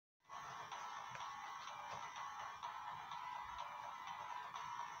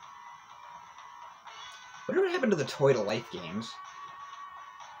Whatever happened to the Toy to Life games?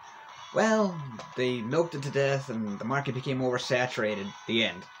 Well, they milked it to death, and the market became oversaturated. The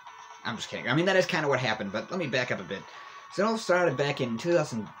end. I'm just kidding. I mean, that is kind of what happened, but let me back up a bit. So it all started back in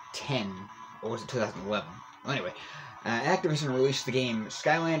 2010, or was it 2011? Well, anyway, Activision released the game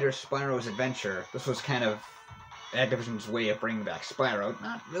Skylanders Spyro's Adventure. This was kind of Activision's way of bringing back Spyro.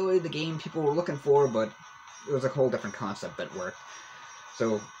 Not really the game people were looking for, but it was a whole different concept that worked.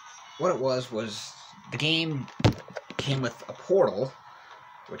 So what it was the game came with a portal,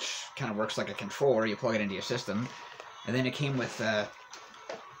 which kind of works like a controller. You plug it into your system. And then it came with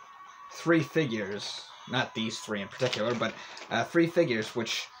 3 figures. Not these 3 in particular, but 3 figures,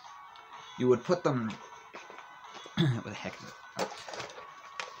 which you would put them... what the heck is it? Oh.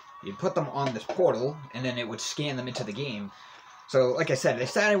 You'd put them on this portal, and then it would scan them into the game. So, like I said, they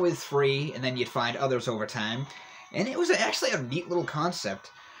started with 3, and then you'd find others over time. And it was actually a neat little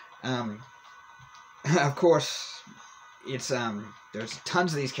concept. Of course, it's there's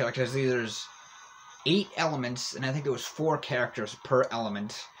tons of these characters. There's 8 elements, and I think there was 4 characters per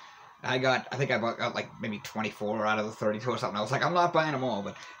element. I think I got like maybe 24 out of the 32 or something. I was like, I'm not buying them all,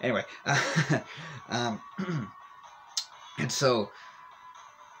 but anyway. And so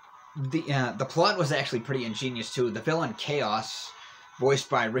the plot was actually pretty ingenious too. The villain Chaos, voiced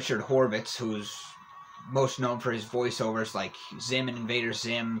by Richard Horvitz, who's most known for his voiceovers like Zim and Invader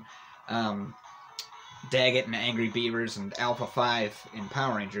Zim, Daggett and Angry Beavers, and Alpha 5 in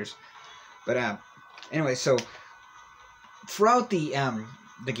Power Rangers. But anyway, so throughout the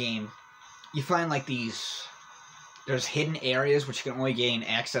game, you find like there's hidden areas which you can only gain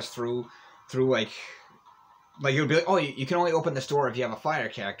access through like you'll be like, oh, you can only open this door if you have a fire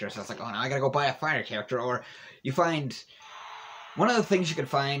character. So it's like, oh, now I gotta go buy a fire character. Or you find one of the things you can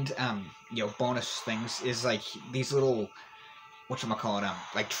find, bonus things is like these little, whatchamacallit,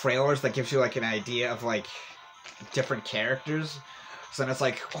 like trailers that gives you like an idea of like different characters. So then it's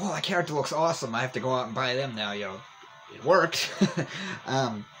like, oh, that character looks awesome. I have to go out and buy them now. It worked.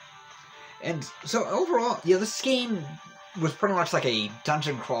 And so overall, this game was pretty much like a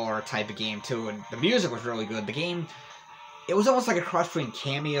dungeon crawler type of game too, and the music was really good. The game, it was almost like a cross between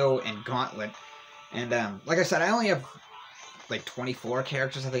Cameo and Gauntlet. And like I said, I only have like 24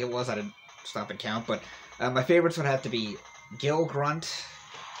 characters, I think it was. I didn't stop and count, but my favorites would have to be Gil Grunt,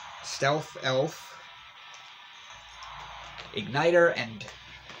 Stealth Elf, Igniter, and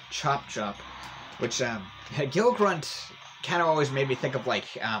Chop Chop, which Gil Grunt kind of always made me think of like,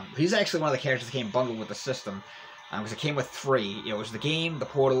 he's actually one of the characters that came bundled with the system, because it came with 3. It was the game, the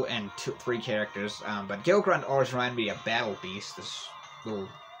portal, and 3 characters. But Gil Grunt always reminded me of Battle Beast, this little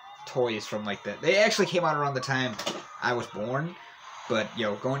toys from like they actually came out around the time I was born, but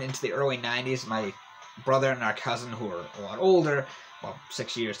going into the early 90s, my brother and our cousin, who are a lot older, well,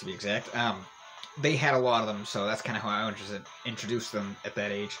 6 years to be exact, they had a lot of them, so that's kind of how I was introduced them at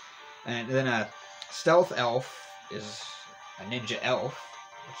that age. And then Stealth Elf is a ninja elf,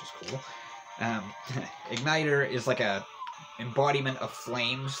 which is cool. Igniter is like a embodiment of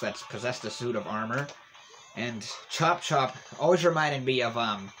flames that's possessed a suit of armor. And Chop Chop always reminded me of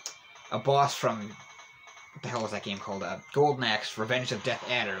a boss from, what the hell was that game called? Golden Axe, Revenge of Death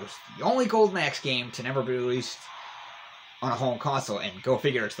Adder. It was the only Golden Axe game to never be released on a home console, and go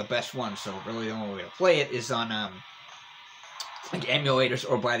figure, it's the best one, so really the only way to play it is on like emulators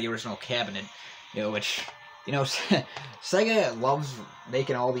or by the original cabinet, which, Sega loves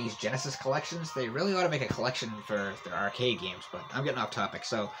making all these Genesis collections. They really ought to make a collection for their arcade games, but I'm getting off topic.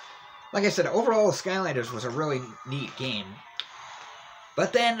 So, like I said, overall, Skylanders was a really neat game.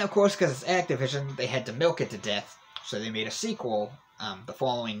 But then, of course, because it's Activision, they had to milk it to death, so they made a sequel the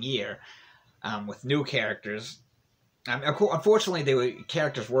following year with new characters. Unfortunately, the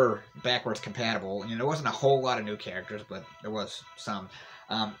characters were backwards compatible. There wasn't a whole lot of new characters, but there was some.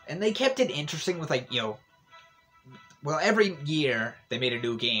 And they kept it interesting with, like, well, every year they made a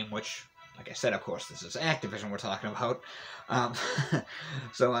new game, which, like I said, of course, this is Activision we're talking about.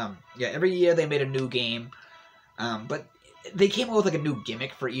 Yeah, every year they made a new game. But they came up with, like, a new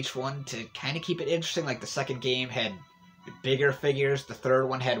gimmick for each one to kind of keep it interesting. Like, the second game had bigger figures. The third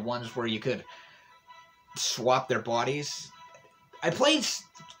one had ones where you could swap their bodies. I played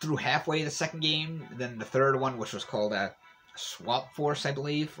through halfway the second game, then the third one, which was called Swap Force, I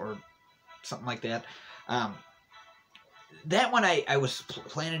believe, or something like that. That one I was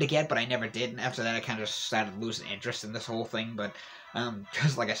planning to get, but I never did, and after that I kind of started losing interest in this whole thing, but,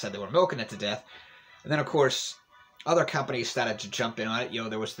 because, like I said, they were milking it to death. And then, of course, other companies started to jump in on it.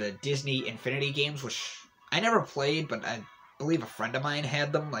 There was the Disney Infinity games, which I never played, but I believe a friend of mine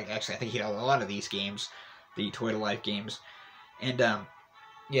had them. Like, actually, I think he had a lot of these games, the Toy to Life games. And,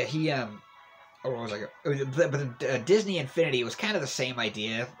 yeah, he or what was I? But Disney Infinity was kind of the same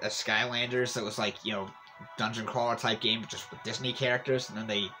idea as Skylanders. It was like, you know, dungeon crawler type game, just with Disney characters, and then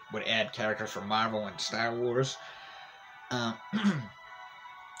they would add characters from Marvel and Star Wars.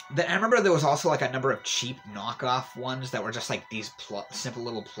 Then I remember there was also like a number of cheap knockoff ones that were just like these simple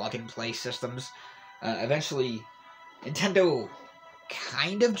little plug-and-play systems. Eventually, Nintendo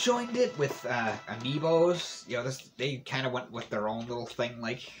kind of joined it with Amiibos. You know, they kind of went with their own little thing,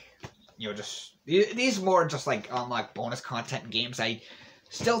 like, you know, just these more just like unlock bonus content in games. I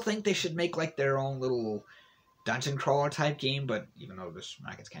still think they should make like their own little dungeon crawler type game, but even though this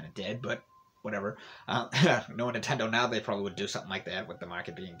market's kind of dead, but whatever. Knowing Nintendo now, they probably would do something like that with the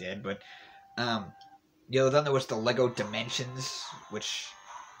market being dead. But you know, then there was the Lego Dimensions, which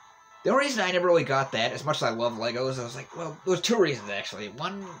the only reason I never really got that, as much as I love Legos, I was like, well, there was two reasons actually.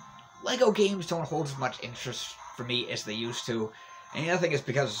 One, Lego games don't hold as much interest for me as they used to, and the other thing is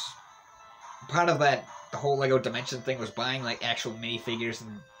because part of that, the whole Lego Dimension thing was buying like actual minifigures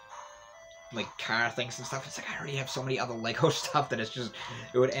and like car things and stuff. It's like I already have so many other Lego stuff that it's just,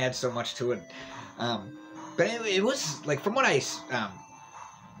 it would add so much to it. But it was like, from what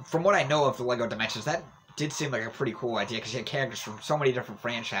I know of the Lego Dimensions, that did seem like a pretty cool idea, because you had characters from so many different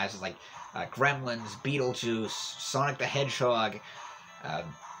franchises, like Gremlins, Beetlejuice, Sonic the Hedgehog,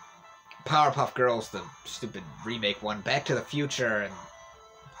 Powerpuff Girls, the stupid remake one, Back to the Future, and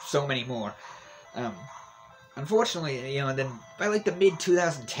so many more. Unfortunately, you know, and then by like the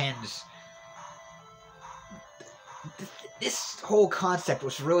mid-2010s, this whole concept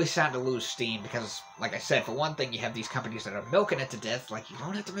was really starting to lose steam, because, like I said, for one thing, you have these companies that are milking it to death. Like, you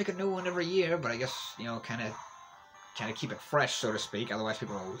don't have to make a new one every year, but I guess, you know, kind of keep it fresh, so to speak. Otherwise,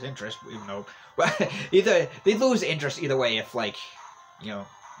 people will lose interest. Even though, well, either they'd lose interest either way if, like, you know,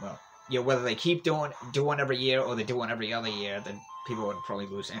 well, you know, whether they keep do one every year or they do one every other year, then people would probably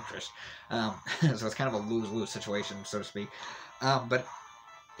lose interest. So it's kind of a lose-lose situation, so to speak. But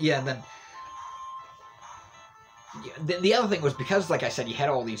yeah, and then. Yeah, the other thing was, because, like I said, you had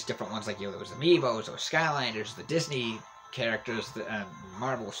all these different ones, like, you know, there was Amiibos, there was Skylanders, the Disney characters, the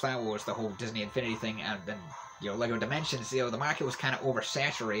Marvel, Star Wars, the whole Disney Infinity thing, and then, you know, Lego Dimensions. You know, the market was kind of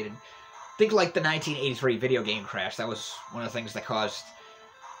oversaturated. Think like the 1983 video game crash. That was one of the things that caused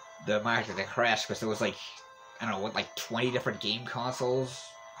the market to crash, because there was, like, I don't know, what, like 20 different game consoles,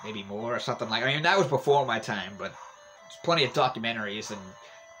 maybe more, or something like. I mean, that was before my time, but there's plenty of documentaries and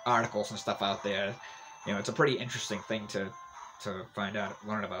articles and stuff out there. You know, it's a pretty interesting thing to find out,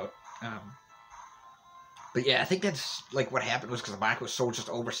 learn about. But yeah, I think that's, like, what happened was because the market was so just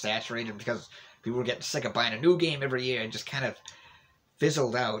oversaturated, because people were getting sick of buying a new game every year, and just kind of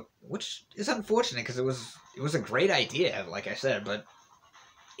fizzled out, which is unfortunate, because it was a great idea, like I said, but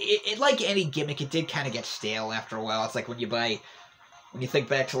it like any gimmick, it did kind of get stale after a while. It's like when you think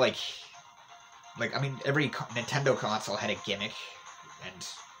back to, like, I mean, every Nintendo console had a gimmick, and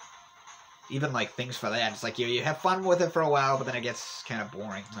even, like, things for that. It's like, you have fun with it for a while, but then it gets kind of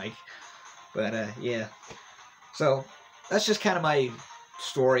boring, like, but, yeah. So, that's just kind of my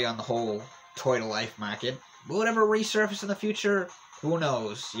story on the whole toy-to-life market. Will it ever resurface in the future? Who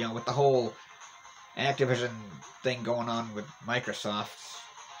knows? You know, with the whole Activision thing going on with Microsoft,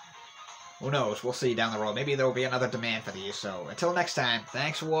 who knows? We'll see down the road. Maybe there will be another demand for these. So, until next time,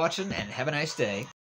 thanks for watching, and have a nice day.